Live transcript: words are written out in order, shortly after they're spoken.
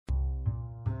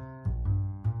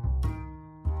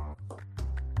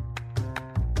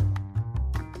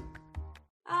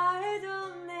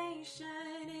nation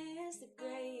is the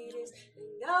greatest. They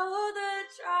know the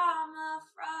drama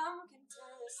from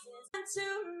contestants. And to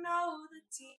know the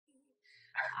team,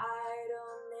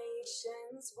 Idol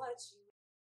Nation's what you.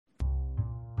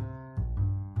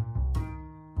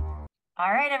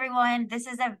 All right, everyone. This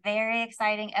is a very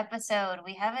exciting episode.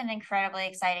 We have an incredibly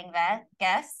exciting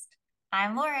guest.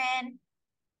 I'm Lauren.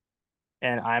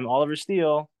 And I'm Oliver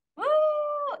Steele. Woo!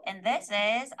 And this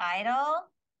is Idol.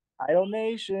 Idol Woo!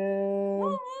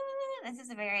 Nation. This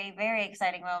is a very, very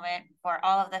exciting moment for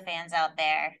all of the fans out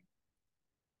there.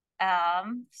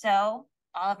 So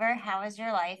Oliver, how has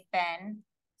your life been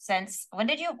since when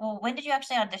did you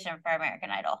actually audition for American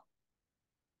Idol?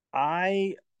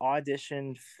 I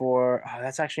auditioned for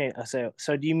that's actually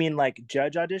so do you mean like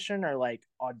judge audition or like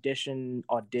audition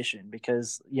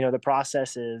because the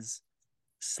process is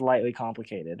slightly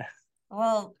complicated.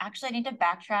 Well, actually, I need to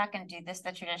backtrack and do this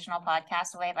the traditional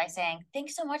podcast way by saying,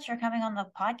 thanks so much for coming on the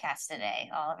podcast today,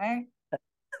 Oliver.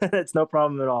 It's no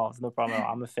problem at all. It's no problem at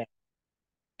all. I'm a fan.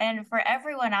 And for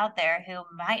everyone out there who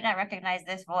might not recognize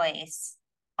this voice,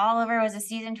 Oliver was a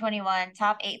season 21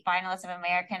 top 8 finalist of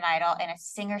American Idol and a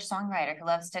singer-songwriter who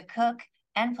loves to cook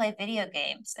and play video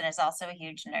games and is also a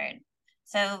huge nerd.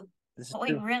 So This is what we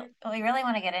true. really what we really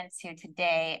want to get into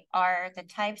today are the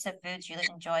types of foods you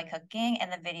enjoy cooking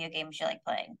and the video games you like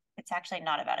playing. It's actually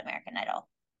not about American Idol.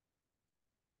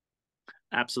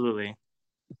 Absolutely.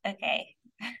 Okay.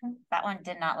 That one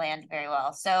did not land very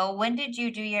well. So when did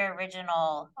you do your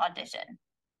original audition?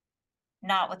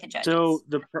 Not with the So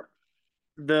judges.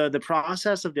 the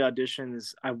process of the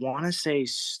auditions, I want to say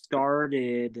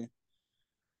started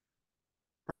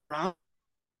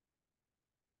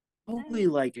probably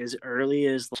like as early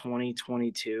as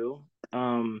 2022.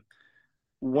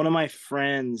 One of my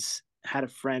friends had a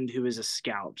friend who was a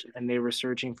scout and they were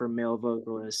searching for male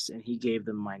vocalists and he gave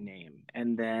them my name.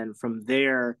 And then from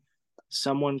there,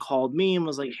 someone called me and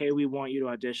was like, "Hey, we want you to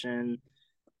audition."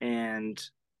 And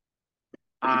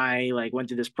I like went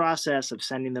through this process of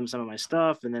sending them some of my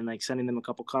stuff and then like sending them a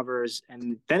couple covers.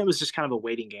 And then it was just kind of a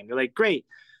waiting game. They're like, "Great,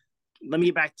 let me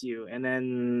get back to you." And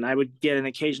then I would get an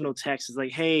occasional text. It's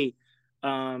like, "Hey,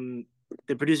 um,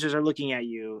 the producers are looking at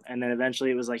you." And then eventually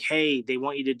it was like, "Hey, they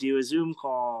want you to do a Zoom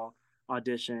call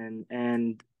audition."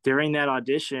 And during that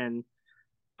audition,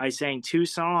 I sang two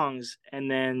songs. And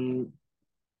then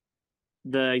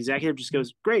the executive just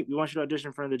goes, "Great, we want you to audition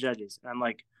in front of the judges." And I'm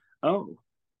like, "Oh,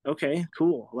 okay,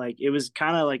 cool." Like it was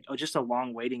kind of like just a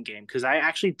long waiting game because I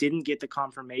actually didn't get the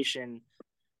confirmation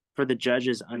for the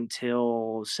judges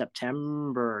until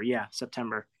September. Yeah,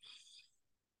 September.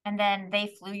 And then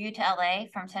they flew you to LA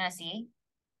from Tennessee.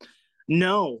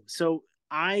 No, so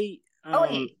I Oh,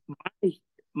 wait.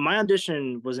 my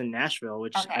audition was in Nashville,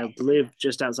 which I Okay. live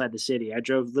just outside the city. I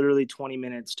drove literally 20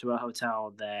 minutes to a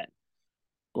hotel that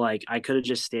like I could have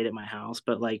just stayed at my house,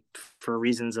 but like for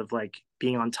reasons of like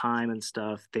being on time and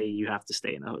stuff, they you have to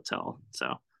stay in the hotel.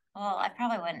 So Well, I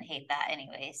probably wouldn't hate that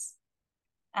anyways.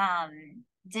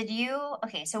 Did you,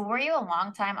 okay, so were you a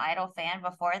longtime Idol fan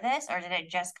before this, or did it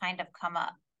just kind of come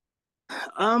up?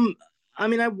 um I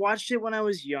mean I watched it when I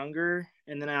was younger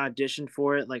and then I auditioned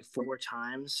for it like four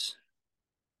times.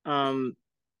 Um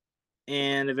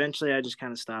and eventually I just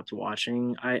kind of stopped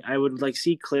watching. I would like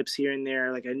see clips here and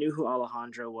there. Like I knew who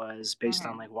Alejandro was based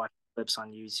on Hmm. like watching clips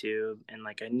on YouTube, and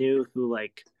like I knew who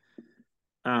like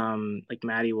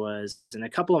Maddie was, and a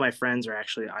couple of my friends are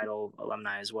actually Idol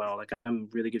alumni as well. Like I'm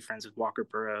really good friends with Walker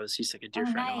Burrows. He's like a dear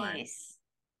Oh, friend of mine. nice.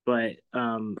 But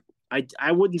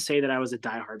I wouldn't say that I was a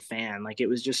diehard fan. Like it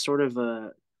was just sort of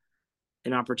a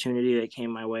an opportunity that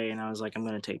came my way, and I was like, I'm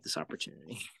going to take this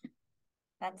opportunity.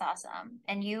 That's awesome.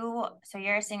 And so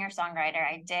you're a singer-songwriter.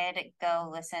 I did go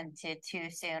listen to Too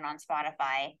Soon on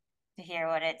Spotify to hear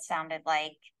what it sounded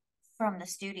like from the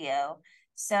studio.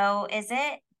 So is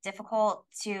it difficult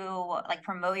to like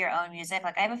promote your own music?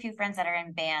 Like I have a few friends that are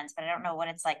in bands, but I don't know what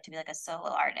it's like to be like a solo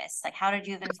artist. Like how did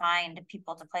you even find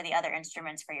people to play the other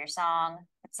instruments for your song?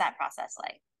 What's that process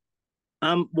like?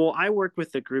 Well, I work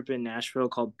with a group in Nashville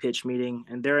called Pitch Meeting,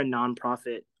 and they're a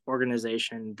nonprofit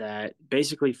organization that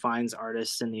basically finds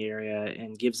artists in the area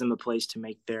and gives them a place to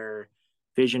make their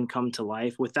vision come to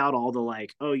life without all the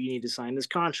like, oh, you need to sign this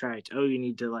contract, oh, you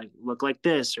need to like look like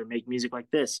this or make music like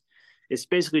this. It's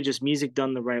basically just music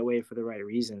done the right way for the right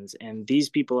reasons. And these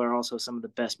people are also some of the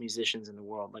best musicians in the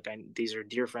world. These are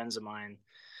dear friends of mine.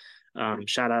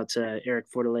 Shout out to Eric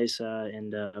Fortaleza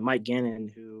and Mike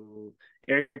Gannon, who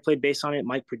Eric played bass on it.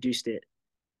 Mike produced it,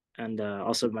 and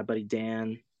also my buddy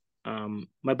Dan,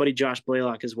 my buddy Josh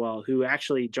Blaylock as well. Who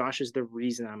actually Josh is the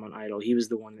reason I'm on Idol. He was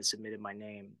the one that submitted my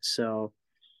name. So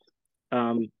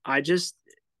I just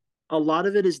a lot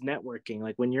of it is networking.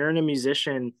 Like when you're a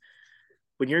musician,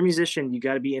 you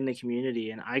got to be in the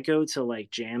community. And I go to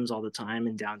like jams all the time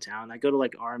in downtown. I go to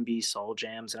like R&B soul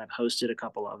jams, and I've hosted a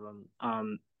couple of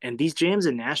them. And these jams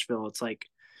in Nashville, it's like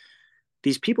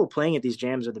these people playing at these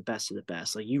jams are the best of the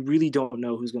best. Like you really don't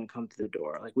know who's going to come to the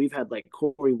door. Like we've had like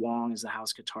Corey Wong as the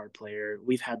house guitar player.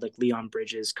 We've had like Leon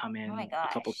Bridges come Oh my in a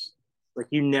couple. gosh. Like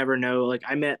you never know. Like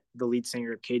I met the lead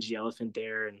singer of Cage the Elephant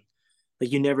there, and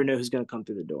like you never know who's going to come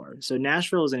through the door. So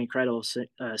Nashville is an incredible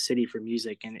city for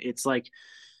music, and it's like,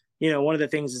 one of the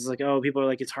things is like, oh, people are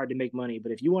like, it's hard to make money,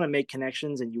 but if you want to make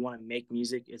connections and you want to make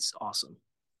music, it's awesome.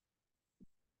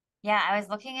 Yeah, I was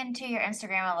looking into your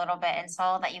Instagram a little bit and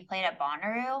saw that you played at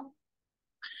Bonnaroo.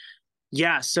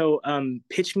 Yeah. So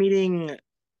Pitch Meeting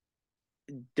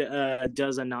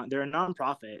does a non they're a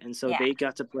nonprofit, and so Yeah. they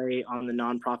got to play on the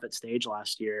nonprofit stage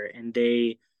last year, and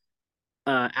they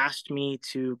asked me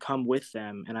to come with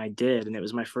them, and I did, and it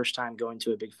was my first time going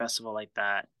to a big festival like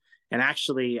that. And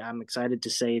actually, I'm excited to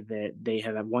say that they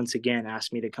have once again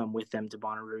asked me to come with them to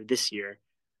Bonnaroo this year.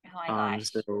 Oh my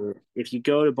gosh. So if you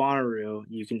go to Bonnaroo,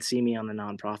 you can see me on the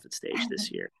nonprofit stage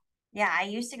this year. Yeah, I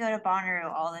used to go to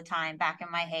Bonnaroo all the time back in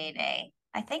my heyday.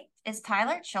 I think is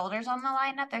Tyler Childers on the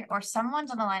lineup there, or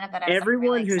someone's on the lineup that I was like really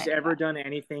Everyone who's excited ever about. done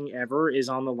anything ever is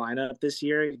on the lineup this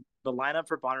year. The lineup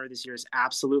for Bonnaroo this year is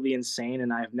absolutely insane,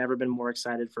 and I've never been more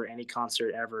excited for any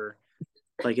concert ever.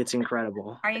 Like it's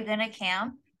incredible. Are you gonna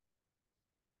camp?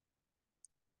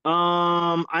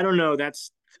 I don't know.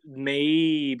 That's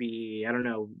maybe, I don't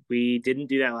know. We didn't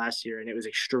do that last year, and it was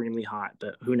extremely hot,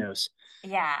 but who knows?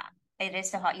 Yeah, it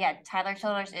is so hot. Yeah, Tyler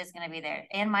Childers is gonna be there,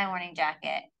 and My Morning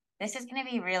Jacket. This is gonna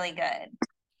be really good.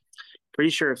 Pretty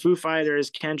sure Foo Fighters,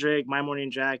 Kendrick, My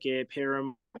Morning Jacket,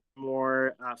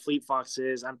 Paramore, Fleet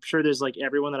Foxes. I'm sure there's like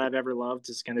everyone that I've ever loved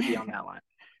is going to be on that line.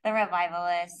 The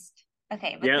Revivalist.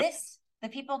 Okay, but Yep. the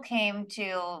people came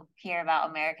to hear about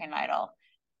American Idol.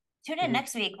 Tune in Mhm.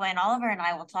 next week when Oliver and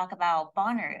I will talk about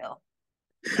Bonnaroo.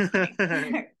 Just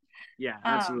kidding. Yeah, um,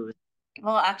 absolutely.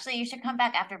 well, actually, you should come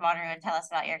back after Bonnaroo and tell us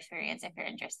about your experience if you're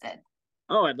interested.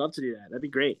 Oh, I'd love to do that. That'd be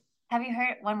great. Have you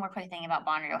heard one more quick thing about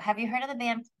Bonnaroo? Have you heard of the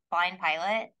band Blind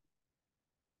Pilot?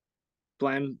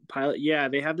 Blind Pilot. Yeah,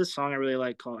 they have this song I really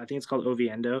like called, I think it's called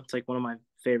Oviendo. It's like one of my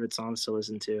favorite songs to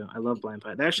listen to. I love Blind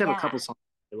Pilot. They actually have a couple Yeah. songs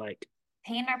I like.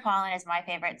 Pain or Pollen is my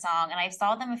favorite song, and I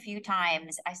saw them a few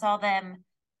times. I saw them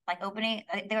like opening,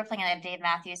 they were playing at a Dave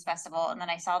Matthews Festival, and then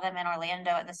I saw them in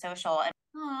Orlando at the Social. And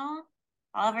oh,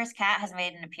 Oliver's cat has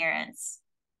made an appearance.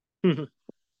 And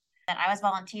I was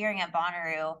volunteering at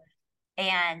Bonnaroo,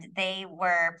 and they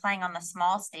were playing on the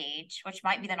small stage, which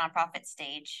might be the nonprofit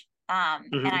stage. And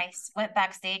Mhm. I went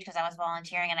backstage because I was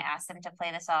volunteering, and I asked them to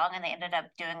play the song, and they ended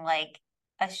up doing like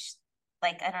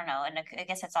like I don't know, and I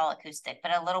guess it's all acoustic,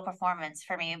 but a little performance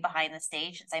for me behind the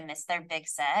stage since I missed their big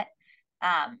set. It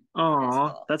was Aw,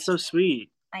 cool. that's so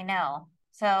sweet. I know.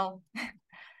 So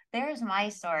there's my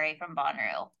story from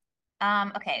Bonnaroo.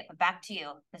 Okay, but back to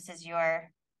you. This is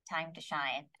your time to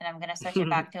shine, and I'm gonna switch it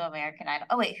back to American Idol.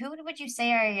 Oh wait, who would you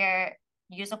say are your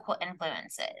musical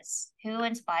influences? Who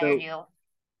inspired So you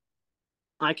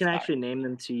I to can start? actually name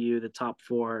them to you, the top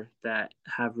four that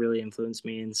have really influenced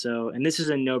me. And this is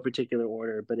in no particular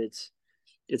order, but it's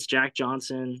Jack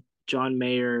Johnson, John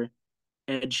Mayer,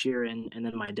 Ed Sheeran, and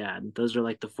then my dad. Those are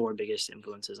like the four biggest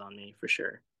influences on me for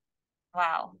sure.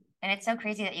 Wow. And it's so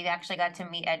crazy that you actually got to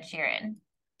meet Ed Sheeran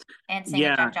and sing a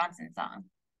Yeah, Jack Johnson song.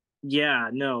 yeah,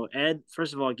 no, Ed.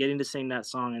 First of all, getting to sing that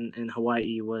song in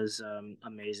Hawaii was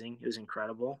amazing. It was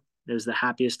incredible. It was the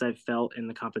happiest I've felt in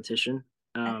the competition.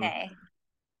 Um, Okay.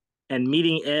 and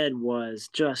meeting Ed was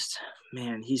just,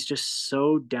 man, he's just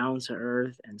so down to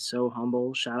earth and so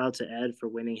humble. Shout out to Ed for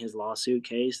winning his lawsuit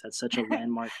case. That's such a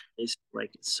landmark case.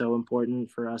 Like it's so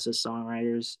important for us as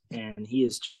songwriters. And he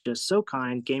is just so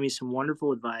kind, gave me some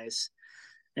wonderful advice,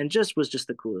 and just was just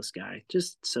the coolest guy.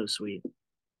 Just so sweet.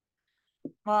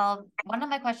 Well, one of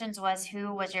my questions was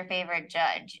who was your favorite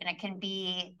judge? And it can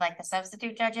be like the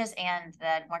substitute judges and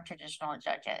the more traditional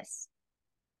judges.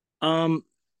 Um,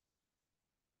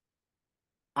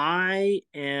 I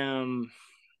am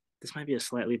this might be a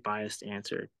slightly biased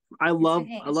answer. It's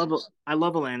okay. I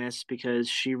love Alanis because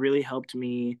she really helped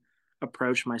me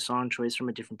approach my song choice from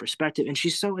a different perspective, and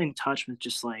she's so in touch with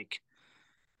just like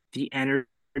the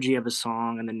energy of a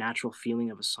song and the natural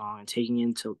feeling of a song, and taking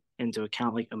into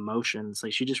account like emotions.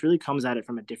 Like she just really comes at it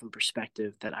from a different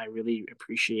perspective that I really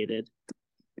appreciated.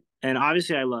 And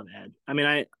obviously, I love Ed. I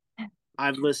mean,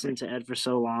 I've listened to Ed for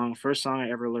so long. First song I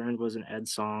ever learned was an Ed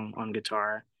song on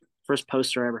guitar. First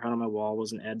poster I ever had on my wall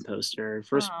was an Ed poster.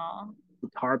 First Oh,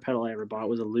 guitar pedal I ever bought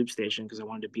was a loop station because I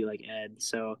wanted to be like Ed.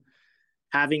 So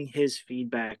having his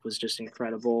feedback was just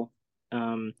incredible.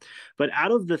 But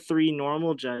out of the three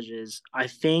normal judges, I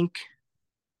think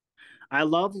I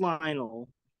love Lionel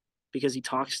because he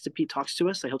talks to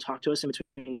us. Like he'll talk to us in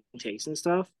between takes and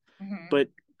stuff. Hmm. But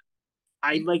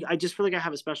I just feel like I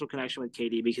have a special connection with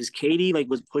Katie because Katie like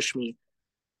was push me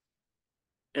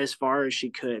as far as she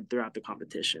could throughout the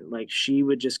competition. Like she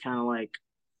would just kind of like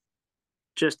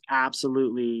just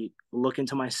absolutely look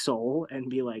into my soul and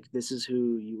be like, this is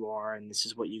who you are and this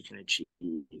is what you can achieve.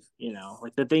 You know,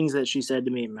 like the things that she said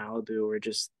to me in Malibu were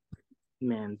just,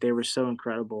 man, they were so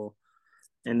incredible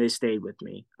and they stayed with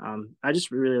me. I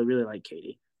just really, really like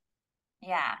Katie.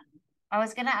 Yeah. I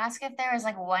was gonna ask if there was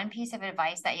like one piece of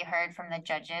advice that you heard from the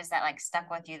judges that like stuck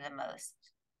with you the most.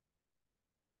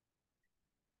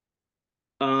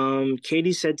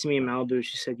 Katie said to me in Malibu,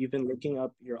 she said, you've been looking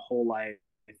up your whole life.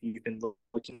 You've been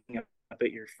looking up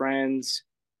at your friends,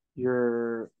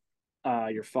 your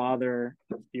your father,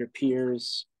 your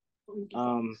peers,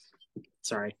 um,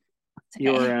 sorry, It's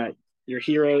okay. your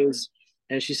heroes.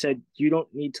 And she said, you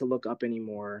don't need to look up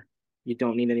anymore. You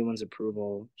don't need anyone's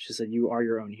approval. She said, you are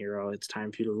your own hero. It's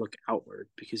time for you to look outward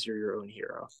because you're your own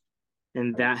hero.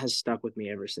 And that has stuck with me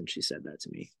ever since she said that to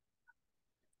me.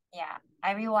 Yeah.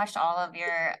 I rewatched all of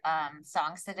your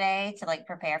songs today to like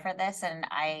prepare for this and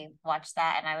I watched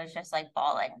that and I was just like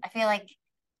bawling. I feel like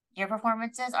your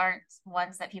performances aren't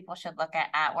ones that people should look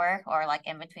at work or like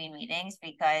in between meetings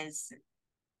because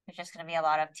there's just going to be a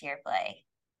lot of tear play.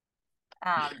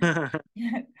 Um,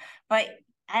 but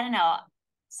I don't know.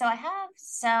 So I have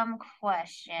some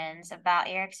questions about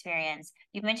your experience.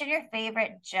 You mentioned your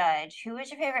favorite judge. Who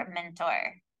was your favorite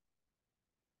mentor?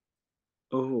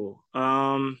 Oh,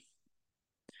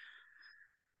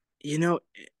 you know,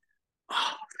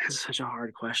 oh, that's such a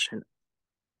hard question.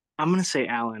 I'm gonna say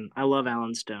Alan. I love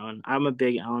Alan Stone. I'm a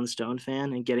big Alan Stone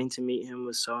fan, and getting to meet him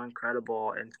was so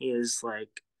incredible. And he is like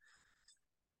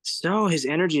so his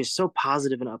energy is so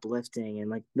positive and uplifting, and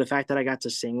like the fact that I got to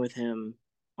sing with him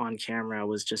on camera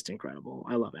was just incredible.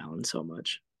 I love Alan so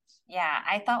much. Yeah,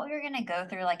 I thought we were gonna go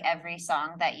through like every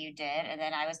song that you did, and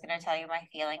then I was gonna tell you my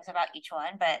feelings about each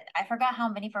one, but I forgot how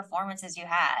many performances you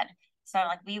had. So I'm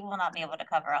like, we will not be able to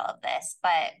cover all of this.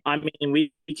 But I mean,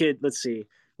 we could let's see.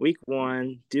 Week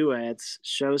one, duets,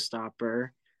 showstopper.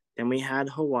 Then we had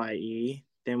Hawaii.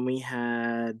 Then we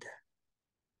had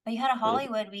you had a what is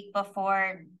Hollywood week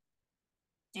before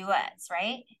duets,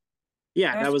 right?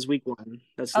 Yeah, There that was was week one.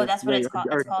 That's oh, the that's what it's called.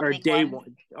 It's called or week day one.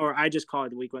 one, or I just call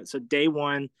it week one. So day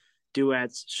one,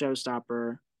 duets,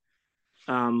 showstopper,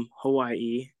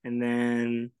 Hawaii, and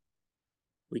then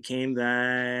we came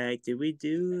back. Did we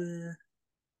do?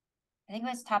 I think it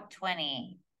was top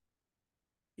 20.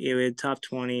 Yeah, we had top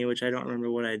 20, which I don't remember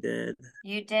what I did.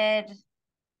 You did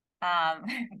um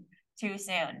too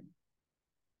soon.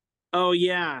 Oh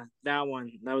yeah, that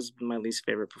one. That was my least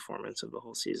favorite performance of the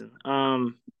whole season. I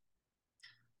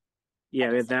Yeah,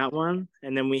 we can had see. that one,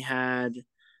 and then we had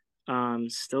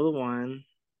still the one.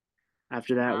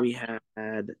 After that, Uh-huh. we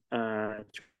had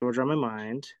Georgia on My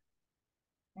Mind.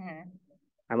 Hmm.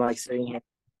 I'm like sitting here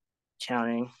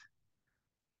counting.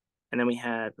 And then we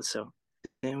had so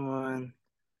same one,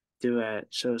 duet,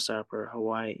 showstopper,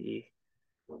 Hawaii,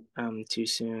 too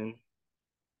soon,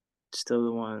 still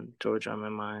the one, Georgia on My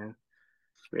Mind,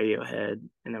 Radiohead,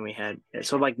 and then we had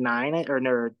so like nine or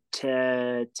no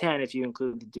 10 if you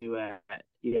include the duet.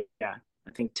 Yeah,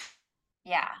 I think.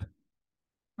 Yeah.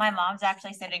 My mom's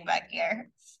actually sitting back here.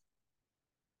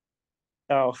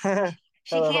 Oh,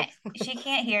 She hello.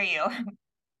 can't hear you.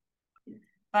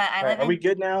 But I All right, live are we in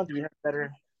good now? Do we have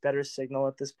better signal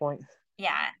at this point?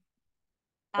 yeah.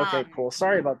 Okay, Um, cool.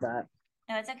 Sorry about that.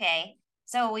 no, it's okay.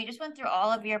 So we just went through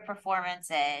all of your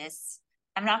performances.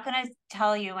 I'm not gonna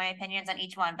tell you my opinions on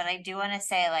each one, but I do want to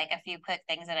say like a few quick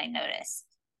things that I noticed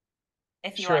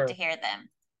if you want to Sure. hear them.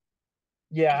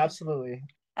 Yeah, Okay. absolutely.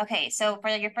 Okay, so for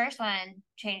your first one,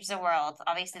 Change the World,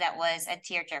 obviously that was a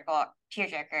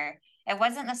tearjerker. It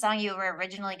wasn't the song you were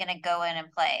originally gonna go in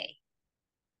and play.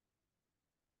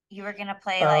 You were gonna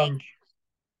play like Um,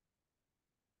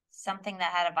 something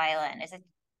that had a violin. Is it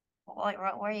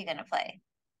what were you gonna play?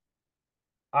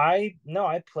 I no,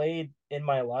 I played in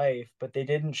my life, but they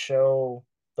didn't show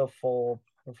the full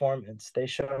performance. They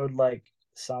showed like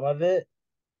some of it,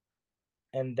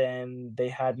 and then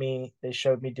they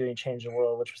showed me doing Change the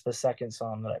World, which was the second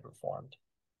song that I performed.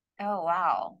 Oh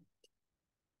wow.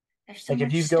 There's so Like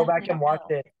much stuff we don't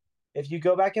know. if you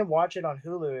go back and watch it on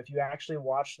Hulu, if you actually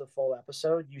watch the full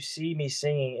episode, you see me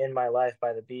singing In My Life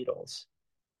by the Beatles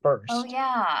Oh first.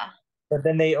 yeah. But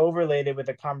then they overlaid it with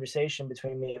a conversation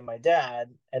between me and my dad,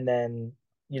 and then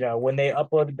when they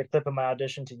uploaded the clip of my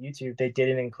audition to YouTube, they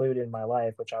didn't include in my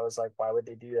life, which I was like, why would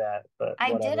they do that? But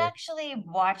I did whatever. actually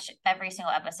watch every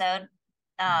single episode.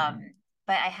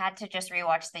 But I had to just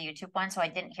rewatch the YouTube one, so I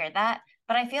didn't hear that.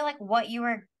 But I feel like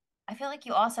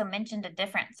you also mentioned a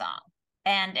different song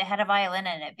and it had a violin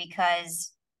in it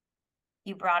because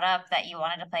you brought up that you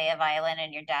wanted to play a violin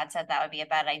and your dad said that would be a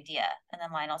bad idea. And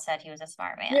then Lionel said he was a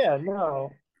smart man. Yeah,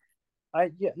 no.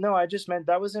 I just meant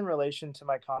that was in relation to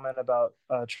my comment about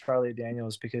Charlie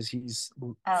Daniels because he's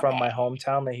from my Okay.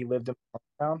 hometown, that he lived in my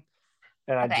hometown,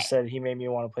 and I just Okay. said he made me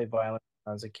want to play violin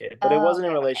when I was a kid. But it Oh, wasn't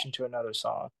in okay. Okay. relation to another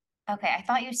song. Okay. I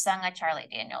thought you sung a Charlie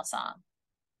Daniels song.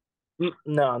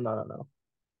 No, no, no,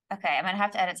 Okay. I'm gonna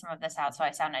have to edit some of this out so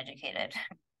I sound educated.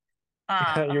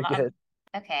 no. You're good.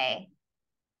 Okay.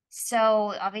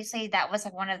 So obviously that was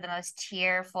like one of the most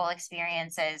tearful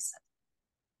experiences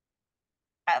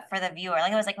for the viewer.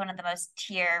 Like it was like one of the most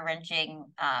tear wrenching,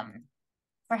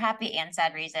 for happy and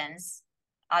sad reasons,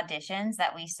 auditions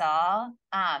that we saw.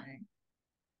 I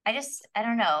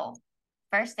don't know.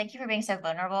 First, thank you for being so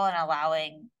vulnerable and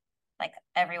allowing like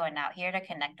everyone out here to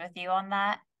connect with you on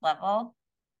that level.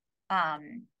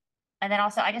 Um, and then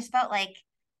also I just felt like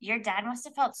your dad must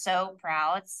have felt so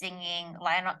proud seeing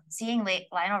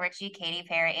Lionel Richie, Katy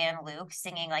Perry, and Luke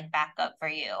singing like backup for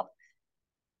you.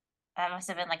 That must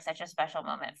have been like such a special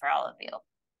moment for all of you.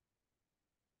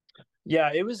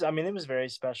 Yeah, it was. I mean, it was very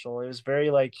special. It was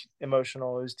very like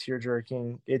emotional. It was tear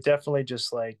jerking. It definitely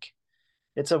just like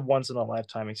it's a once in a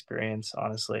lifetime experience.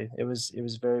 Honestly, it was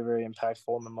very very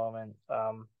impactful in the moment.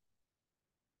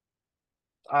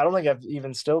 I don't think I've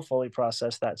even still fully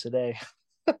processed that today.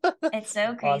 It's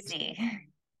so Honestly,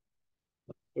 crazy.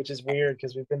 which is weird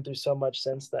because we've been through so much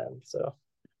since then. So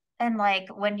And like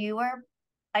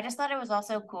I just thought it was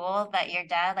also cool that your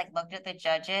dad like looked at the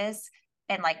judges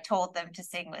and like told them to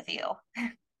sing with you.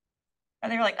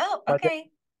 And they were like, oh, my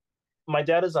okay. my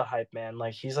dad is a hype man.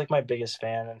 Like he's like my biggest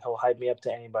fan, and he'll hype me up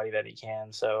to anybody that he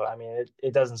can. So I mean,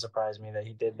 it doesn't surprise me that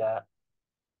he did that.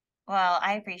 Well,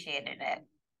 I appreciated it.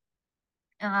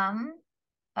 Um,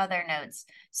 Other notes.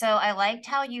 So I liked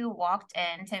how you walked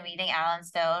into meeting Alan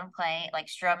Stone playing, like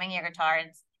strumming your guitar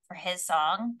for his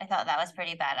song. I thought that was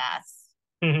pretty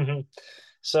badass.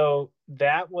 So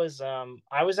that was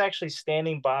I was actually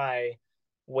standing by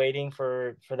waiting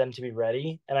for them to be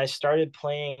ready, and I started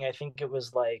playing. I think it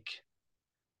was like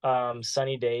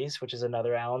Sunny Days, which is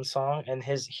another Alan song, and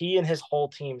he and his whole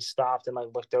team stopped and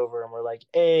like looked over and were like,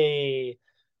 "Hey."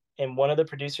 And one of the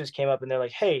producers came up and they're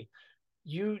like, "Hey,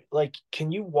 you like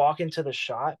can you walk into the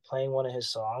shot playing one of his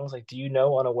songs? Like, do you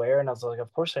know Unaware?" And I was like,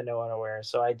 "Of course I know Unaware."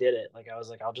 So I did it. Like I was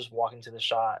like, "I'll just walk into the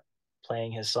shot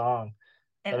playing his song."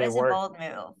 It And it was a worked. bold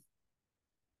move.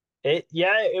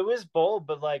 It was bold,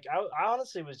 but like I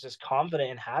honestly was just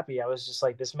confident and happy. I was just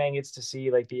like, this man gets to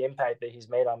see like the impact that he's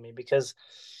made on me, because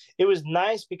it was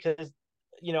nice because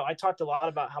I talked a lot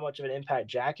about how much of an impact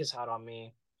Jack has had on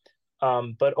me.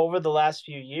 But over the last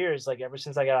few years, like ever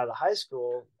since I got out of high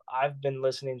school, I've been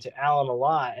listening to Alan a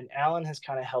lot, and Alan has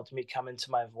kind of helped me come into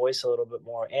my voice a little bit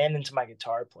more and into my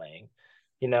guitar playing.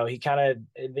 He kind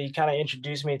of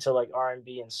introduced me to like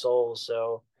R&B and soul,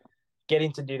 so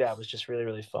getting to do that was just really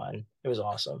really fun. It was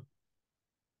awesome.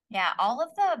 Yeah, all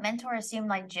of the mentors seemed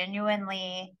like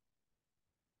genuinely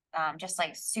just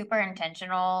like super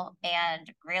intentional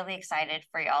and really excited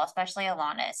for y'all, especially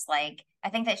Alanis. Like, I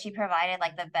think that she provided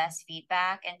like the best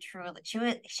feedback and truly,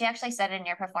 she actually said in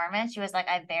your performance, she was like,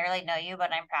 I barely know you,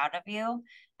 but I'm proud of you.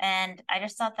 And I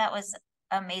just thought that was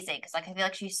amazing because like I feel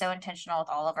like she's so intentional with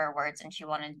all of her words and she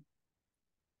wanted,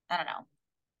 I don't know,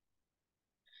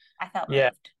 I felt Yeah,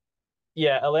 moved.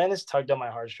 yeah. Alanis tugged on my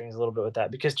heartstrings a little bit with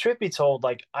that, because truth be told,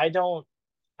 like I don't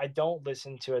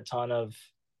listen to a ton of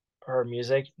her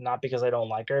music, not because I don't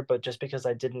like her, but just because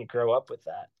I didn't grow up with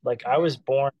that. Like I was Mm-hmm.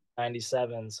 born in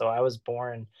 97, so I was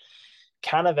born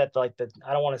kind of at like the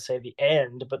I don't want to say the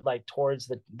end, but like towards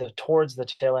the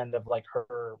tail end of like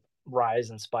her rise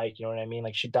and spike, you know what I mean?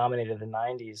 Like she dominated the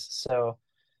 90s. So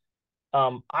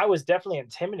I was definitely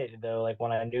intimidated though, like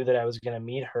when I knew that I was going to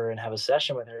meet her and have a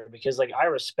session with her, because like I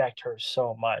respect her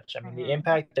so much. I mean, the Mm-hmm.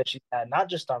 impact that she had, not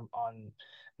just on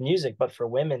music, but for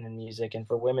women in music and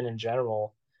for women in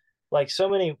general. Like so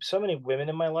many women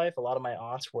in my life, a lot of my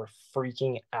aunts were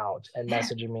freaking out and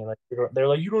messaging me like they're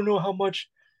like, you don't know how much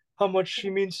she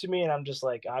means to me. And I'm just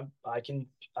like, I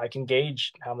can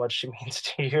gauge how much she means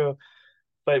to you.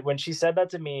 But when she said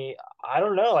that to me, I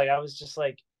don't know, like I was just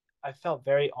like, I felt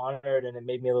very honored, and it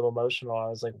made me a little emotional. I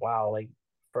was like, wow, like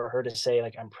for her to say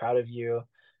like I'm proud of you,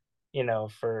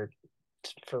 for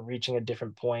for reaching a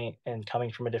different point and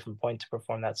coming from a different point to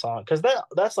perform that song, because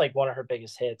that's like one of her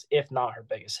biggest hits, if not her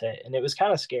biggest hit, and it was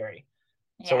kind of scary.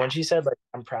 So when Yeah. she said like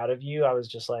I'm proud of you, I was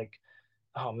just like,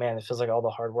 oh man, it feels like all the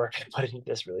hard work I put into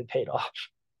this really paid off.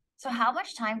 So how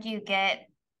much time do you get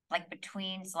like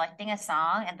between selecting a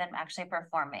song and then actually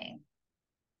performing?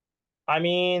 I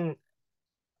mean,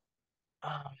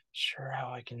 I'm sure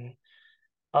how I can.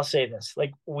 I'll say this: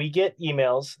 like we get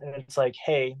emails, and it's like,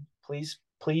 hey, please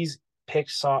pick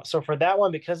song. So for that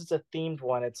one, because it's a themed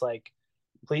one, it's like,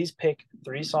 please pick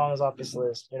 3 songs off this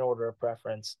list in order of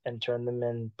preference and turn them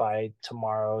in by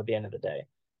tomorrow at the end of the day.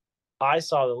 I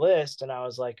saw the list and I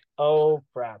was like, oh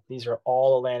crap, these are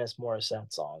all Alanis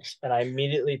Morissette songs. And I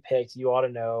immediately picked You Ought to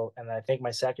Know. And I think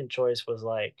my second choice was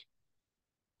like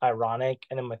Ironic.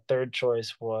 And then my third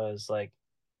choice was like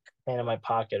Man in My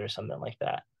Pocket or something like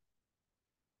that.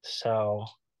 So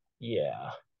yeah,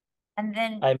 And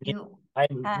then I you, I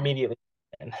uh, immediately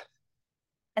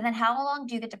and then how long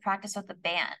do you get to practice with the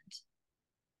band?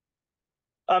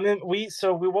 I mean,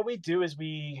 what we do is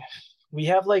we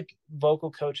have like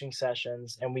vocal coaching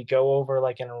sessions and we go over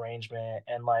like an arrangement,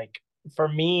 and like for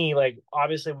me, like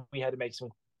obviously we had to make some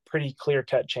pretty clear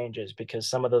cut changes because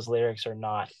some of those lyrics are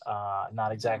not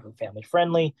exactly family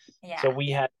friendly. So Yeah. we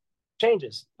had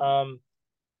changes.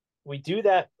 We do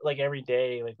that like every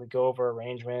day. Like we go over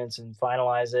arrangements and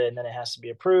finalize it, and then it has to be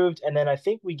approved. And then I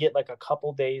think we get like a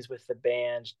couple days with the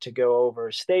band to go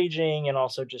over staging and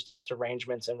also just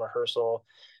arrangements and rehearsal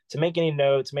to make any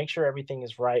notes, make sure everything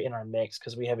is right in our mix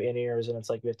because we have in ears and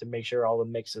it's like we have to make sure all the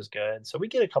mix is good. So we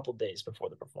get a couple days before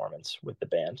the performance with the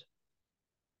band.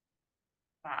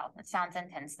 Wow. That sounds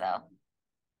intense though.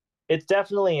 It's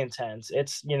definitely intense.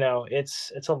 It's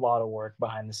a lot of work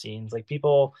behind the scenes. Like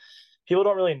people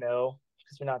don't really know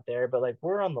because you're not there, but like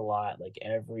we're on the lot like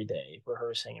every day,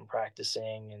 rehearsing and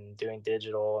practicing and doing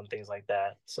digital and things like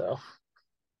that. So,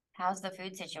 How's the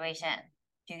food situation?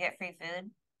 Do you get free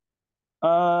food?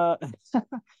 uh,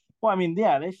 well, I mean,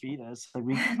 yeah, they feed us. Like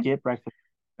we get breakfast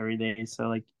every day, so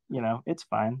like it's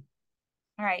fine.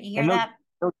 All right, you hear And that?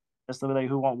 they'll just be like,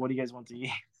 what do you guys want to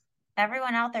eat?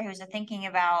 Everyone out there who's thinking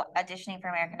about auditioning for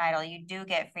American Idol, you do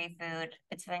get free food.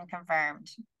 It's been confirmed.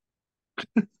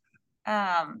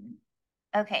 Um,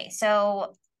 okay,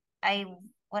 so I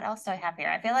what else do I have here?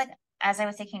 I feel like as I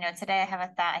was taking notes today, I have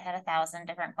a thought I had 1,000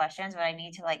 different questions, but I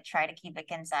need to like try to keep it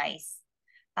concise.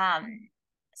 Um,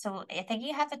 so I think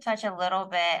you have to touch a little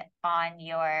bit on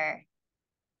your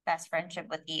best friendship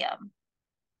with Ian.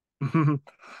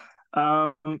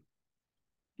 um,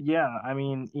 yeah, I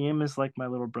mean, Ian is like my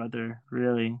little brother,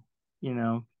 really.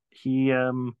 He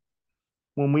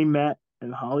when we met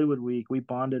in Hollywood Week, we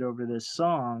bonded over this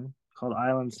song called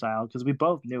Island Style because we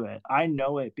both knew it. I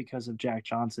know it because of Jack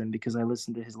Johnson because I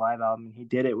listened to his live album and he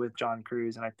did it with John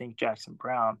Cruz and I think Jackson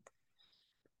Brown.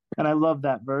 And I love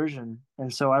that version.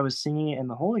 And so I was singing it in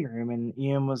the holding room and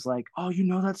Ian was like, "Oh, you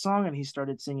know that song?" And he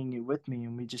started singing it with me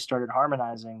and we just started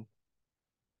harmonizing.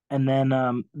 And then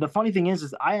the funny thing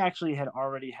is I actually had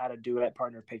already had a duet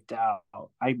partner picked out.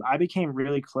 I became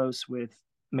really close with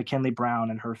McKinley Brown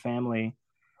and her family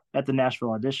at the Nashville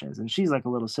auditions, and she's like a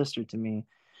little sister to me.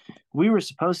 We were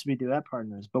supposed to be duet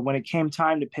partners, but when it came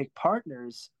time to pick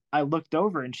partners, I looked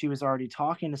over and she was already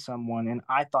talking to someone, and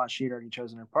I thought she had already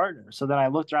chosen her partner. So then I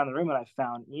looked around the room and I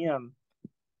found Ian,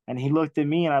 and he looked at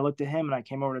me and I looked at him, and I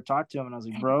came over to talk to him, and I was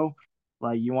like, "Bro,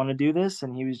 like, you want to do this?"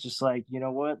 And he was just like, "You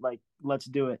know what? Like, let's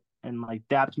do it," and like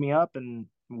dapped me up, and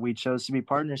we chose to be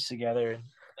partners together.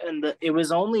 And it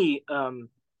was only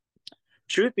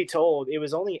truth be told, it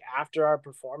was only after our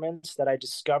performance that I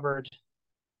discovered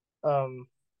um,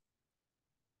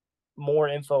 more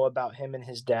info about him and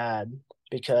his dad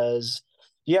because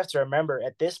you have to remember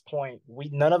at this point we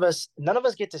none of us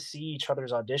get to see each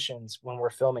other's auditions when we're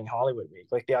filming Hollywood Week.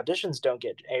 Like the auditions don't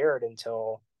get aired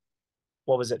until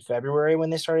what was it, February when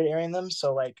they started airing them.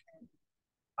 So like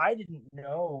I didn't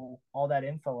know all that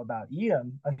info about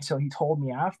Ian until he told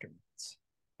me afterwards.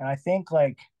 And I think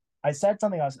like I said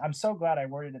something else. I'm so glad I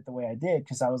worded it the way I did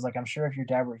because I was like, I'm sure if your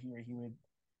dad were here, he would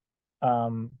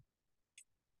um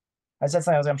I said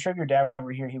something. I was like, I'm sure if your dad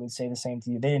were here, he would say the same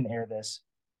to you. They didn't air this,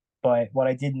 but what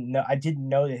I didn't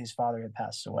know that his father had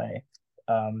passed away.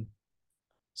 Um,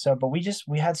 but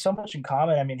we had so much in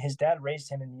common. I mean, his dad raised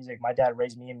him in music. My dad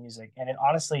raised me in music, and it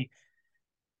honestly,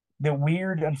 the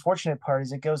weird, unfortunate part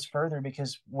is it goes further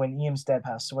because when Iam's dad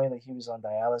passed away, like he was on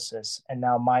dialysis, and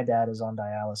now my dad is on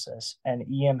dialysis, and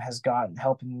Iam has gotten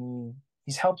helping me.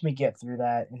 He's helped me get through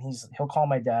that, and he'll call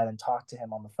my dad and talk to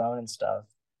him on the phone and stuff,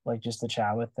 like just to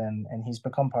chat with him, and he's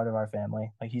become part of our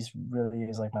family. Like he's really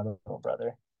is like my little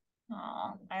brother.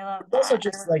 Oh, I love Also, that.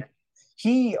 just like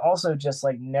he also just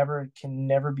like never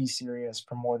be serious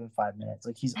for more than 5 minutes.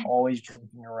 Like he's always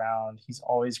joking around. He's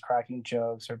always cracking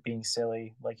jokes or being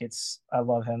silly. Like I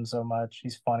love him so much.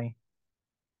 He's funny.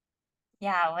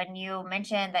 Yeah, when you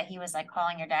mentioned that he was like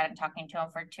calling your dad and talking to him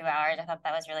for 2 hours, I thought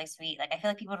that was really sweet. Like I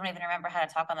feel like people don't even remember how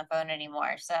to talk on the phone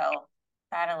anymore. So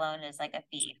that alone is like a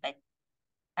feat. Like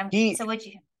He, so would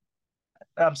you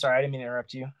I'm sorry, I didn't mean to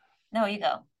interrupt you. no, you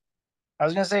go. I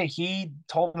was gonna say he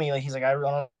told me like he's like I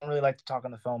don't really like to talk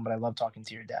on the phone, but I love talking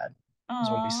to your dad. Is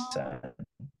what he Oh, said.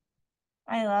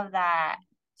 I love that.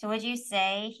 So would you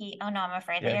say he oh no, I'm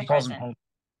afraid that Yeah, you're he calls him frozen. home.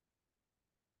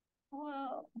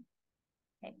 Whoa.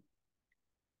 Okay.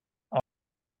 Oh,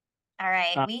 All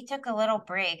right, uh, we took a little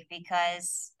break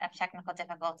because of technical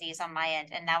difficulties on my end,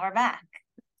 and now we're back.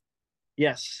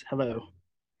 yes. Hello.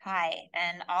 Hi,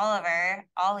 and Oliver,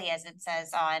 Ollie as it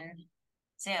says on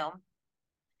Zoom,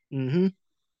 Mm-hmm.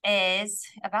 is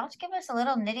about to give us a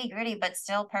little nitty gritty, but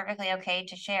still perfectly okay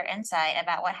to share insight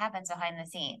about what happens behind the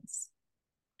scenes.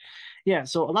 Yeah.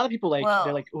 So a lot of people they're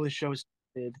Whoa, like, oh, the show's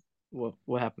did. What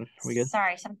happened? Are we good?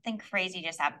 sorry, something crazy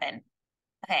just happened.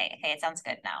 Okay, okay, it sounds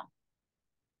good now.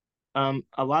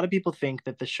 A lot of people think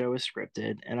that the show is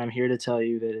scripted, and I'm here to tell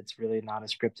you that it's really not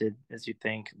as scripted as you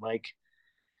think. Like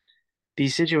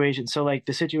these situations, so like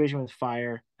the situation with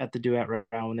Fire at the duet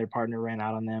round when their partner ran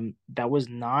out on them, that was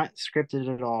not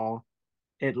scripted at all.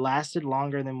 It lasted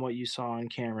longer than what you saw on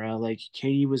camera. Like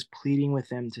Katie was pleading with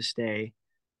them to stay,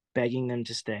 begging them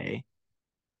to stay,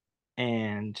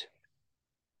 and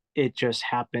it just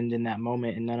happened in that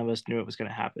moment, and none of us knew it was going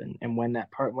to happen. And when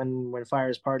when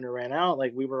Fire's partner ran out,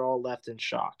 like we were all left in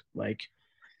shock. Like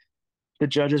the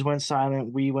judges went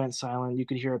silent, we went silent. You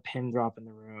could hear a pin drop in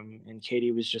the room, and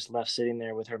Katie was just left sitting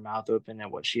there with her mouth open at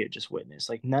what she had just witnessed.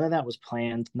 Like none of that was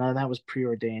planned, none of that was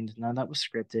preordained, none of that was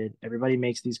scripted. Everybody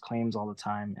makes these claims all the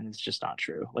time, and it's just not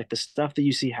true. Like the stuff that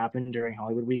you see happen during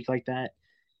Hollywood Week like that,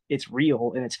 it's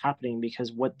real and it's happening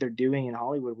because what they're doing in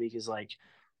Hollywood Week is like,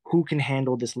 who can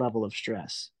handle this level of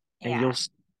stress? And Yeah,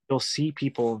 you'll see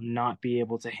people not be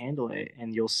able to handle it,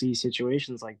 and you'll see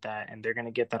situations like that, and they're going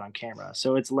to get that on camera.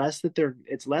 So it's less that they're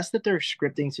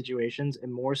scripting situations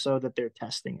and more so that they're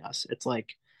testing us. It's like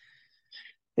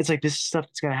this stuff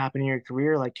that's going to happen in your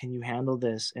career, like can you handle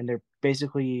this? And they're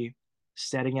basically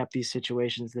setting up these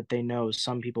situations that they know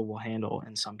some people will handle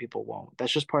and some people won't.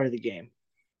 That's just part of the game.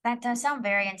 that does sound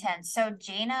very intense. So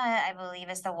Jaina, I believe,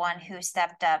 is the one who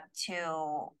stepped up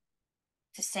to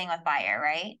sing with Fire,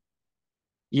 right?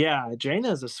 Yeah,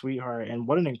 Jaina is a sweetheart, and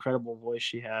what an incredible voice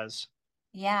she has.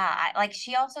 Yeah, like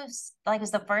she also like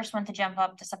was the first one to jump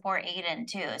up to support Aiden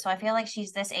too. So I feel like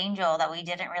she's this angel that we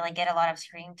didn't really get a lot of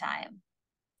screen time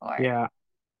for. Yeah, I'm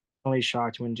really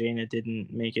shocked when Jaina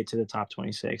didn't make it to the top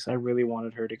 26. I really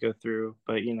wanted her to go through,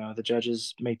 but the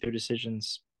judges make their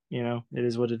decisions. It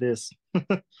is what it is. It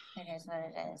is what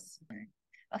it is.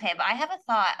 Okay, but I have a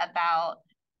thought about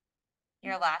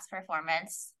your last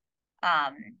performance.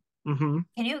 Um, Hmm.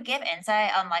 can you give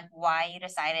insight on like why you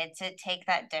decided to take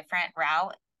that different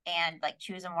route and like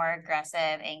choose a more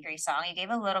aggressive, angry song? You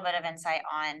gave a little bit of insight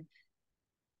on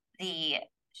the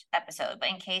episode, but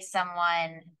in case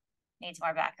someone needs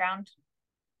more background.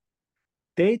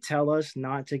 They tell us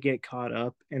not to get caught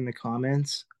up in the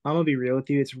comments. I'm gonna be real with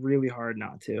you. It's really hard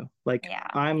not to. Like, Yeah.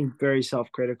 I'm very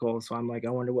self-critical, so I'm like, I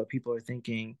wonder what people are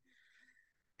thinking.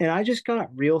 And I just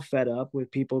got real fed up with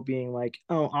people being like,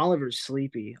 oh, Oliver's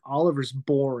sleepy. Oliver's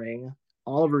boring.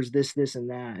 Oliver's this, this,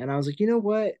 and that. And I was like, you know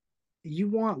what? You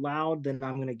want loud, then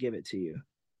I'm going to give it to you.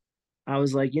 I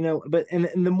was like, and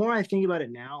the more I think about it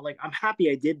now, like, I'm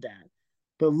happy I did that.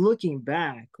 But looking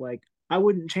back, like, I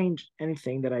wouldn't change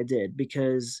anything that I did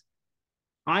because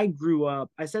I grew up.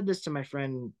 I said this to my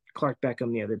friend Clark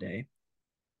Beckham the other day,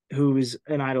 who is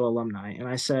an Idol alumni, and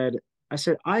I said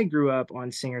I grew up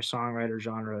on singer songwriter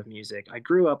genre of music. I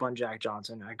grew up on Jack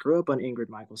Johnson. I grew up on Ingrid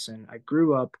Michaelson. I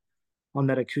grew up on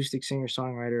that acoustic singer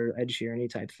songwriter Ed Sheeran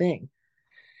type thing.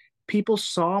 People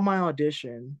saw my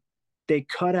audition. They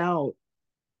cut out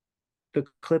the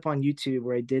clip on YouTube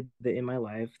where I did the In My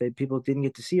Life. People didn't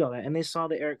get to see all that, and they saw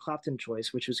the Eric Clapton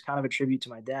choice, which was kind of a tribute to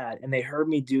my dad. And they heard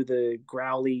me do the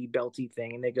growly, belty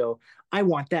thing, and they go, "I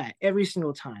want that every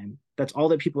single time." That's all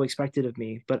that people expected of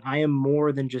me. But I am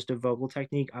more than just a vocal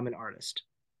technique. I'm an artist.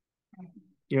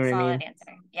 You know what I Solid mean?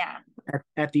 answer. Yeah.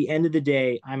 At the end of the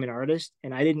day, I'm an artist,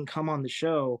 and I didn't come on the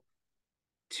show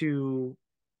to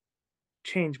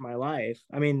change my life.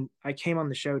 I mean, I came on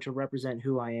the show to represent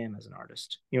who I am as an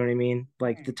artist. You know what I mean?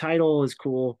 Like the title is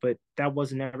cool, but it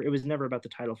was never about the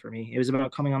title for me. It was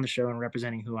about coming on the show and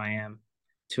representing who I am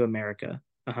to America.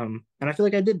 And I feel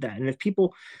like I did that. And if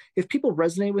people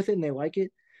resonate with it and they like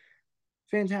it,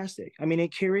 fantastic. I mean,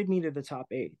 it carried me to the top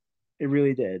 8. It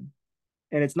really did.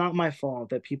 And it's not my fault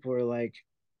that people are like,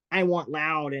 I want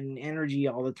loud and energy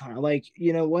all the time. Like,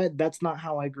 you know what? That's not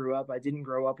how I grew up. I didn't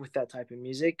grow up with that type of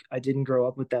music. I didn't grow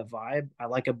up with that vibe. I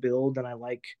like a build, and I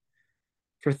like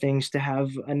for things to have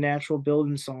a natural build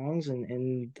in songs,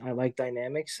 and I like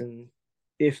dynamics. And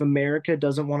if America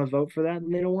doesn't want to vote for that,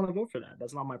 then they don't want to vote for that.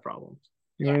 That's not my problem.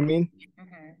 You know Yeah. what I mean?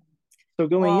 Mm-hmm. So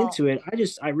going Well, into it,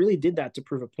 I really did that to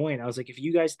prove a point. I was like, if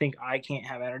you guys think I can't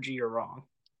have energy, you're wrong.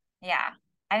 yeah.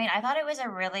 I mean, I thought it was a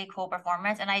really cool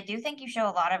performance, and I do think you show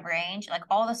a lot of range. Like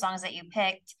all the songs that you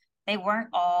picked, they weren't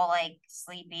all like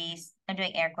sleepy, I'm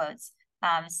doing air quotes,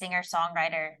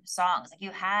 singer-songwriter songs. Like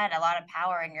you had a lot of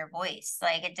power in your voice.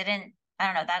 Like it didn't, I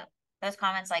don't know, that those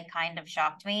comments like kind of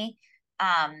shocked me.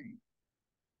 Um,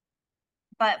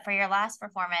 but for your last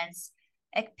performance,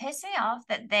 it pissed me off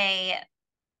that they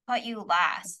put you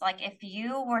last. Like if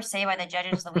you were say by the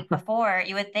judges the week before,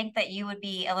 you would think that you would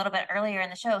be a little bit earlier in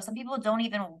the show. Some people don't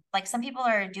even like some people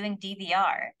are doing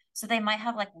DVR. So they might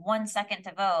have like 1 second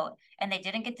to vote and they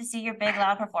didn't get to see your big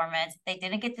loud performance. They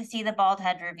didn't get to see the bald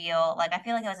head reveal. Like I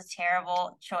feel like it was a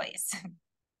terrible choice.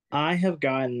 I have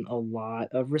gotten a lot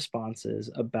of responses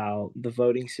about the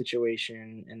voting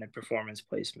situation and the performance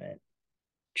placement.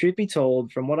 Truth be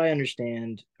told, from what I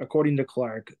understand, according to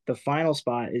Clark, the final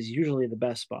spot is usually the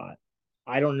best spot.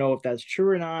 I don't know if that's true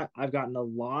or not. I've gotten a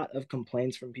lot of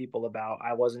complaints from people about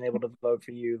I wasn't able to vote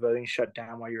for you, voting shut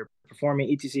down while you were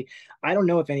performing, etc. I don't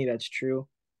know if any of that's true.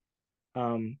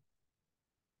 Um,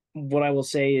 what I will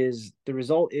say is the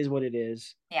result is what it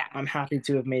is. Yeah. I'm happy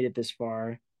to have made it this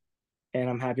far, and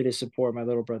I'm happy to support my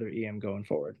little brother EM going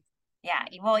forward. Yeah.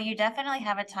 Well, you definitely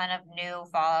have a ton of new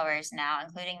followers now,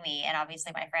 including me and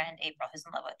obviously my friend April who's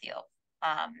in love with you.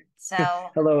 So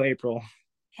Hello, April.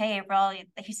 hey, April,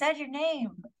 you said your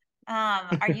name.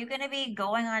 Are you going to be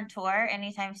going on tour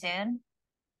anytime soon?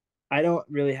 I don't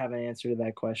really have an answer to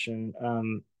that question.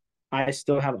 I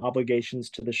still have obligations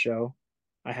to the show.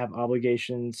 I have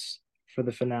obligations for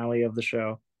the finale of the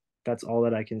show. That's all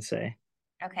that I can say.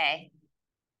 Okay.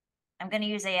 I'm going to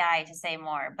use AI to say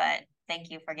more, but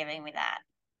thank you for giving me that.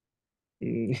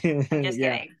 I'm just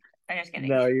Yeah, kidding. I'm just kidding.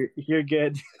 no, you're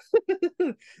good.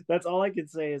 That's all I can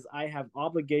say is I have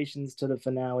obligations to the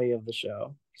finale of the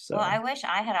show. Well, I So, wish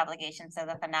I had obligations to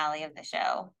the finale of the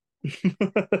show.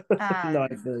 no, I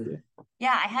Um, feel you.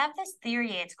 yeah, I have this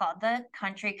theory. It's called the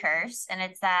country curse, and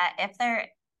it's that if there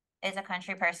is a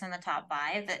country person in the top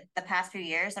five, that the past few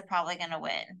years they're probably going to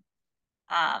win.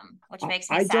 Which I, makes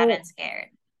me I sad don't and scared.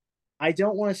 I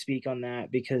don't want to speak on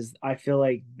that because I feel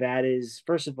like that is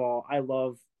first of all, I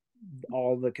love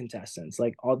all the contestants.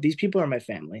 Like all these people are my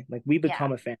family. Like we Yeah,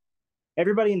 become a family.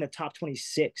 Everybody in the top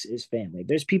 26 is family.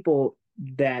 There's people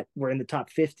that were in the top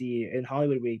 50 in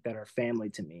Hollywood Week that are family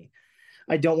to me.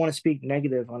 I don't want to speak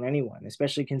negative on anyone,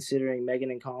 especially considering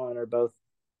Megan and Colin are both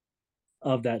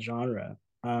of that genre.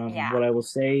 yeah, What I will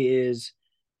say is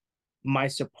my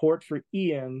support for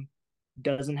EM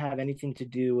doesn't have anything to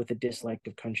do with a dislike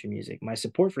of country music. My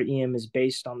support for EM is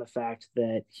based on the fact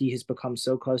that he has become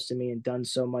so close to me and done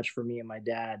so much for me and my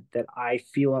dad that I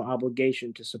feel an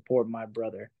obligation to support my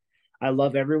brother. I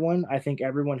love everyone. I think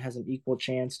everyone has an equal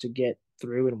chance to get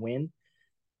through and win.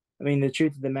 I mean, the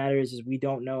truth of the matter is we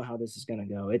don't know how this is going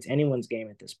to go. It's anyone's game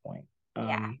at this point.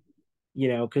 yeah,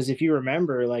 Because if you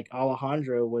remember, like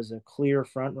Alejandro was a clear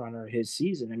front runner his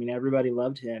season. I mean, everybody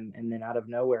loved him, and then out of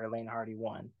nowhere, Lane Hardy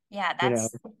won. yeah. You know,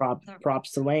 That's the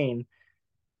props to Lane,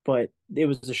 but it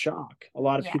was a shock. A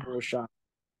lot of yeah, people were shocked.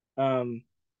 Um,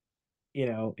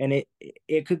 and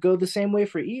it could go the same way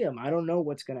for Em. I don't know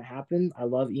what's going to happen. I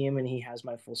love Em, and he has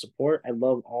my full support. I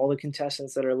love all the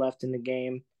contestants that are left in the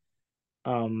game.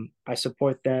 I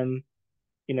support them.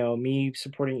 Me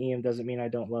supporting Em doesn't mean I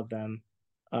don't love them.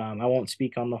 I won't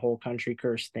speak on the whole country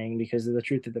curse thing because the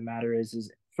truth of the matter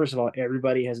is first of all,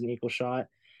 everybody has an equal shot,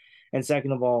 and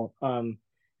second of all,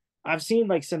 I've seen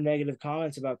like some negative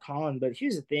comments about Colin, but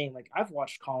here's the thing: like I've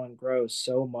watched Colin grow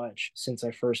so much since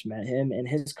I first met him, and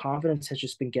his confidence has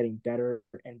just been getting better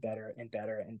and better and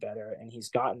better and better, and he's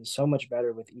gotten so much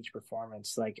better with each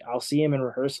performance. Like I'll see him in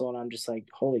rehearsal, and I'm just like,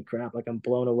 holy crap! Like I'm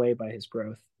blown away by his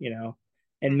growth.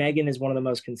 And mhm. Megan is one of the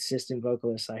most consistent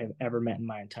vocalists I have ever met in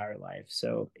my entire life.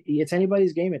 So it's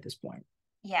anybody's game at this point.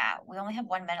 Yeah, we only have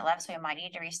 1 minute left, so we might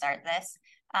need to restart this.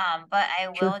 But I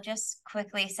Sure. will just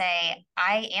quickly say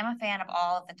I am a fan of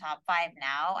all of the top five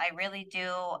now. I really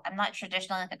do. I'm not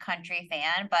traditionally like a country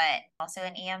fan, but also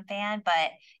an EM fan.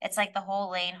 But it's like the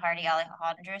whole Lane Hardy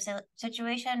Alejandro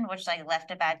situation, which like left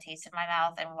a bad taste in my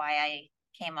mouth, and why I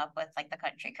came up with like the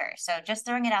country curse. So just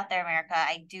throwing it out there, America.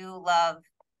 I do love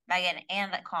Megan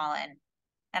and Colin.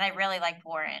 and I really liked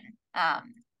Warren.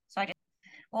 So I just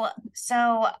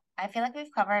so I feel like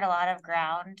we've covered a lot of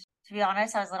ground. To be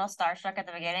honest, I was a little starstruck at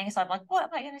the beginning, so I'm like, what am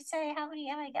I gonna say? How many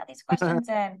am I get these questions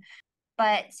in?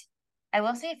 But I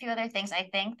will say a few other things. I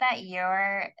think that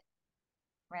your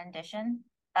rendition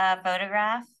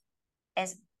photograph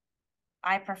is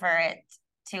I prefer it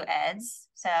to Ed's.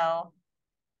 So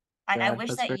I Yeah, wish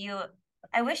that's that very.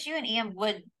 I wish you and Ian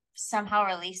would somehow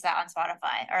release that on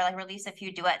Spotify or like release a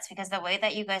few duets because the way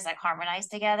that you guys like harmonize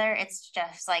together, it's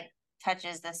just like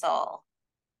touches the soul.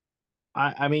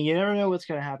 I mean, you never know what's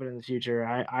gonna happen in the future.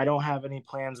 I don't have any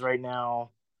plans right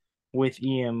now with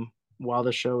Ian while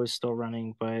the show is still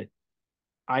running, but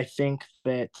I think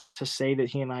that to say that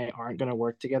he and I aren't going to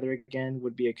work together again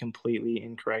would be a completely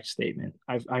incorrect statement.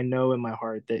 I know in my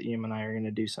heart that Ian and I are going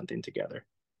to do something together.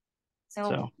 So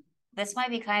So this might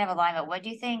be kind of a line, but what do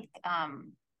you think?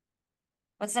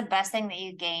 What's the best thing that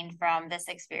you gained from this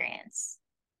experience?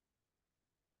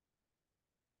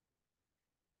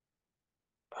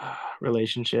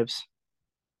 relationships,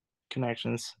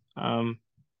 connections, the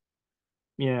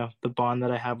bond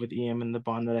that I have with Ian and the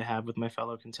bond that I have with my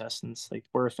fellow contestants, like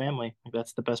we're a family. Like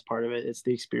that's the best part of it. It's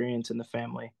the experience in the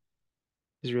family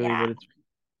is really Yeah, what it's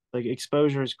like.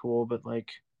 Exposure is cool, but like,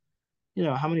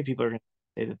 how many people are going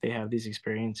to say that they have these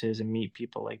experiences and meet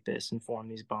people like this and form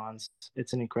these bonds?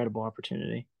 It's an incredible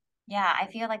opportunity. yeah, I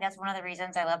feel like that's one of the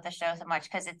reasons I love the show so much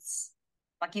because it's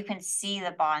like you can see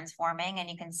the bonds forming and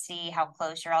you can see how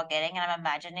close you're all getting. And I'm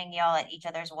imagining y'all at each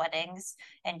other's weddings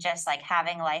and just like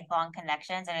having lifelong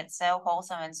connections. And it's so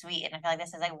wholesome and sweet. And I feel like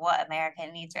this is like what America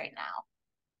needs right now.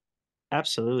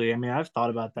 Absolutely. I mean, I've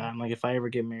thought about that. I'm like, if I ever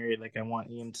get married, like, I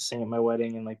want Ian to sing at my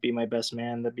wedding and like be my best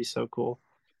man. That'd be so cool.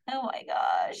 Oh my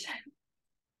gosh.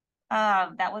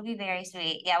 That would be very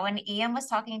sweet. Yeah, when Ian was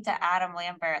talking to Adam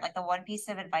Lambert, like the one piece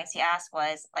of advice he asked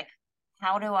was like,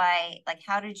 how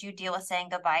did you deal with saying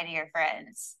goodbye to your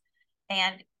friends?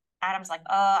 And Adam's like,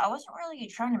 I wasn't really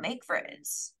trying to make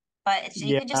friends. But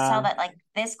you can just tell Yeah, that like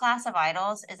this class of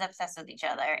idols is obsessed with each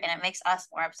other and it makes us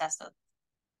more obsessed with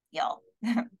y'all.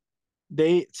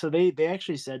 they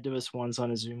actually said to us once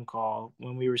on a Zoom call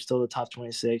when we were still the top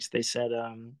 26. They said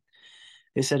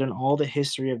in all the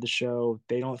history of the show,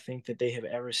 they don't think that they have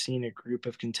ever seen a group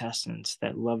of contestants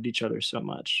that loved each other so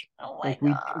much. Oh my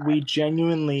Like we God.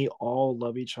 genuinely all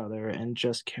love each other and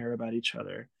just care about each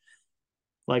other.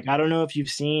 Like I don't know if you've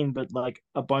seen, but like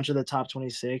a bunch of the top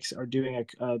 26 are doing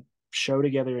a show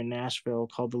together in Nashville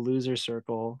called the Loser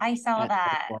Circle I saw at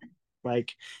that.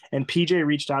 like and PJ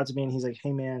reached out to me and he's like,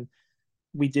 "Hey man,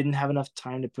 we didn't have enough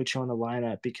time to put you on the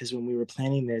lineup because when we were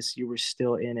planning this, you were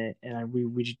still in it, and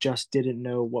we just didn't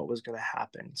know what was going to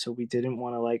happen, so we didn't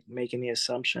want to like make any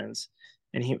assumptions."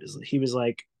 And he was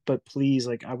like, "But please,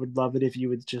 like, I would love it if you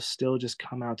would just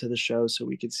come out to the show so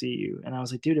we could see you." And I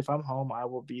was like, "Dude, if I'm home, I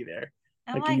will be there.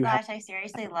 Oh Like, my you have." gosh, I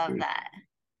seriously love Like that.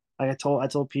 I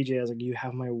told PJ, I was like, "You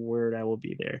have my word, I will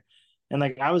be there." And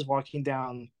like I was walking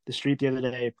down the street the other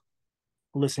day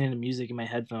listening to music in my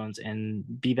headphones and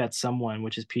Be That Someone,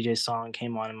 which is PJ's song,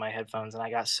 came on in my headphones and I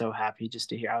got so happy just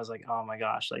to hear. I was like, oh my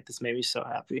gosh, like this made me so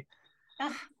happy.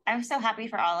 Ugh, I'm so happy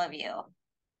for all of you.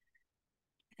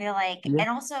 I feel like, Yeah. and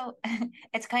also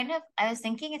I was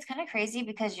thinking it's kind of crazy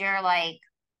because you're like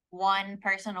one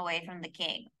person away from the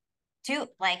king. Two,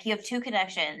 like you have two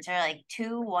connections or like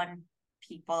one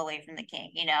people away from the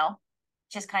king,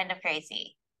 Just kind of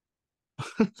crazy.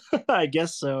 I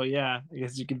guess so. Yeah. I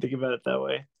guess you can think about it that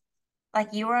way. Like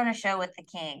you were on a show with the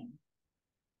king.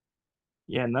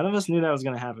 Yeah. None of us knew that was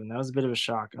going to happen. That was a bit of a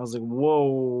shock. I was like,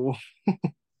 whoa.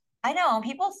 I know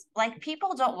people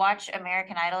don't watch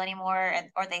American Idol anymore,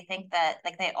 or they think that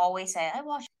like they always say, I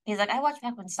watched. He's like, I watched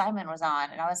back when Simon was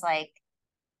on, and I was like,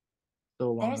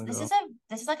 So long there's ago.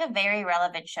 this is like a very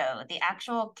relevant show. The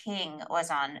actual king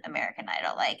was on American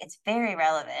Idol. Like it's very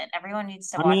relevant. Everyone needs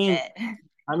to I watch mean, it.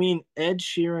 Ed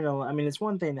Sheeran, I mean, it's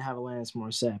one thing to have Alanis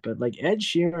Morissette, but like Ed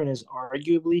Sheeran is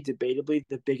arguably, debatably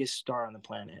the biggest star on the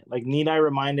planet. Like, need I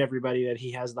remind everybody that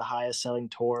he has the highest selling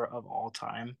tour of all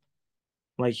time?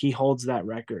 Like he holds that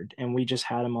record, and we just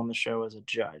had him on the show as a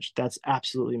judge. That's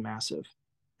absolutely massive.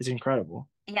 It's incredible.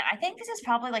 Yeah, I think this is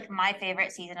probably like my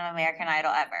favorite season of American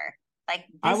Idol ever. Like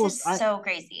I this will. is so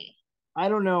crazy. I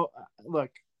don't know. Look,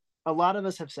 a lot of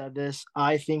us have said this.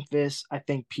 I think this. I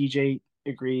think PJ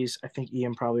agrees. I think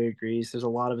Ian probably agrees. There's a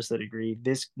lot of us that agree.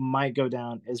 This might go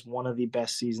down as one of the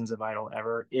best seasons of Idol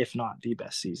ever, if not the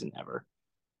best season ever.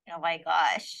 Oh my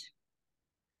gosh.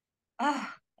 Oh,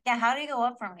 yeah, how do you go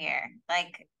up from here?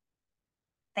 Like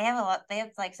they have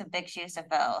like some big shoes to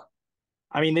fill.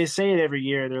 I mean, they say it every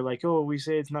year. They're like, "Oh, we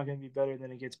say it's not going to be better,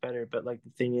 then it gets better." But like the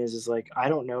thing is like I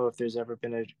don't know if there's ever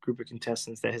been a group of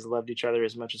contestants that has loved each other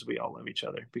as much as we all love each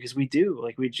other because we do.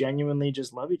 Like we genuinely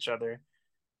just love each other.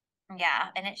 Yeah,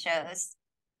 and it shows.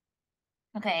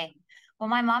 Okay. Well,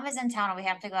 my mom is in town and we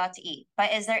have to go out to eat.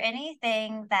 But is there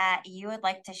anything that you would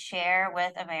like to share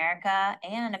with America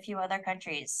and a few other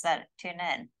countries that tune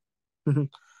in?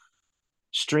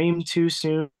 Stream Too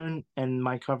Soon and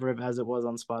my cover of As It Was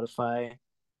on Spotify.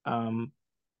 Um,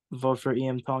 Vote for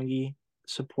EM Tongi.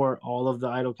 Support all of the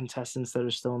idol contestants that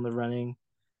are still in the running.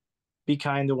 Be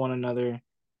kind to one another.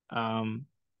 Um,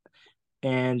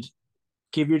 and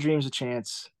give your dreams a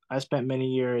chance. I spent many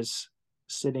years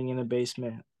sitting in a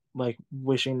basement, like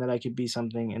wishing that I could be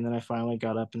something, and then I finally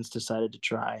got up and decided to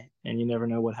try. And you never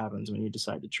know what happens when you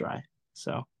decide to try.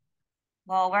 So,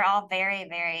 Well, we're all very,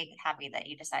 very happy that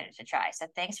you decided to try. So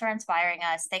thanks for inspiring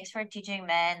us. Thanks for teaching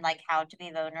men like how to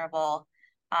be vulnerable.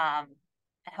 And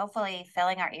hopefully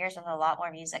filling our ears with a lot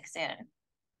more music soon.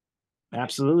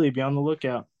 absolutely, be on the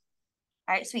lookout.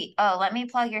 All right, sweet. Oh, let me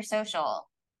plug your social.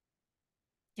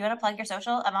 Do you want to plug your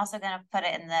social? I'm also gonna put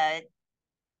it in the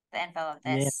info of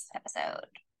Yeah, this episode.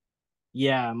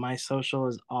 yeah. My social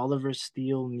is Oliver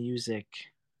Steele Music.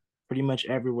 Pretty much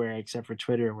everywhere except for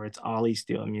Twitter, where it's Ollie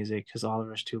Steele Music because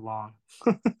Oliver's too long.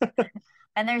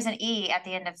 And there's an E at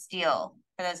the end of Steel,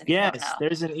 for those of you who don't Yes, know.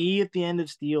 there's an E at the end of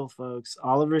Steele, folks.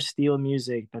 Oliver Steele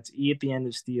Music. That's E at the end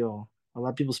of Steele. A lot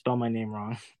of people spell my name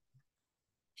wrong.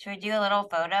 Should we do a little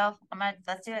photo?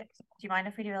 Let's do it. Do you mind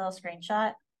if we do a little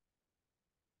screenshot?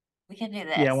 We can do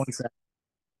Yeah, this. one sec.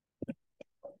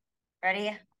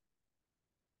 Ready?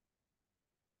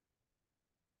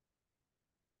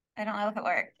 I don't know if it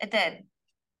worked. It did.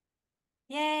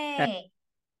 Yay.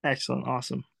 Excellent.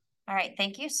 Awesome. All right.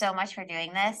 Thank you so much for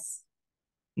doing this.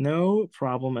 No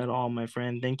problem at all, my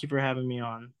friend. Thank you for having me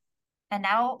on. And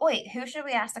now, wait, who should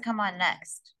we ask to come on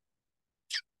next?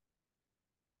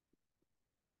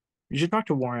 You should talk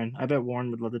to Warren. I bet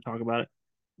Warren would love to talk about it.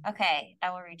 Okay,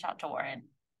 I will reach out to Warren.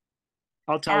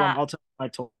 I'll tell him. I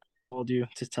told you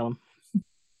to tell him.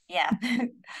 Yeah. I'll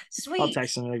Sweet.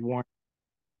 text him like Warren.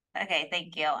 Okay,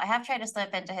 thank you. I have tried to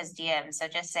slip into his DM, so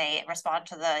just say respond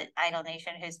to the Idol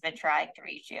Nation who's been trying to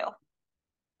reach you.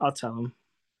 I'll tell him.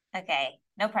 Okay,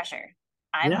 no pressure.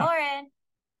 I'm Yeah. Lauren,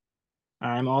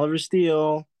 I'm Oliver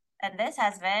Steele. and this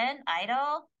has been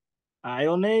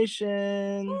Idol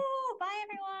Nation. Woo! Bye,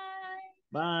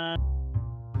 everyone. Bye.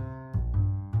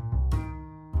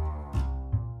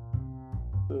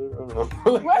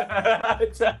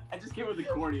 I just came with the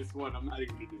corniest one. I'm not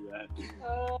even gonna do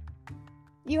that.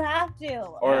 You have to.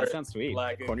 Or Yeah, that sounds sweet.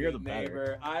 Like Cornier a the good better.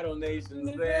 neighbor, Idol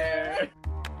Nation's there.